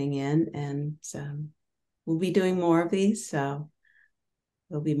listening in. And we'll be doing more of these. So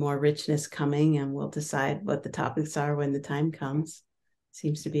there'll be more richness coming, and we'll decide what the topics are when the time comes.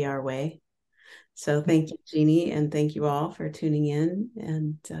 Seems to be our way. So thank you, Jeannie, and thank you all for tuning in.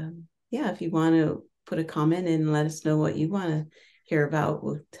 And yeah, if you want to put a comment in and let us know what you want to hear about,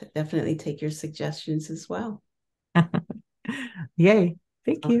 we'll definitely take your suggestions as well. Yay.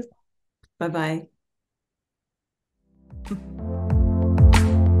 Thank you. Bye-bye.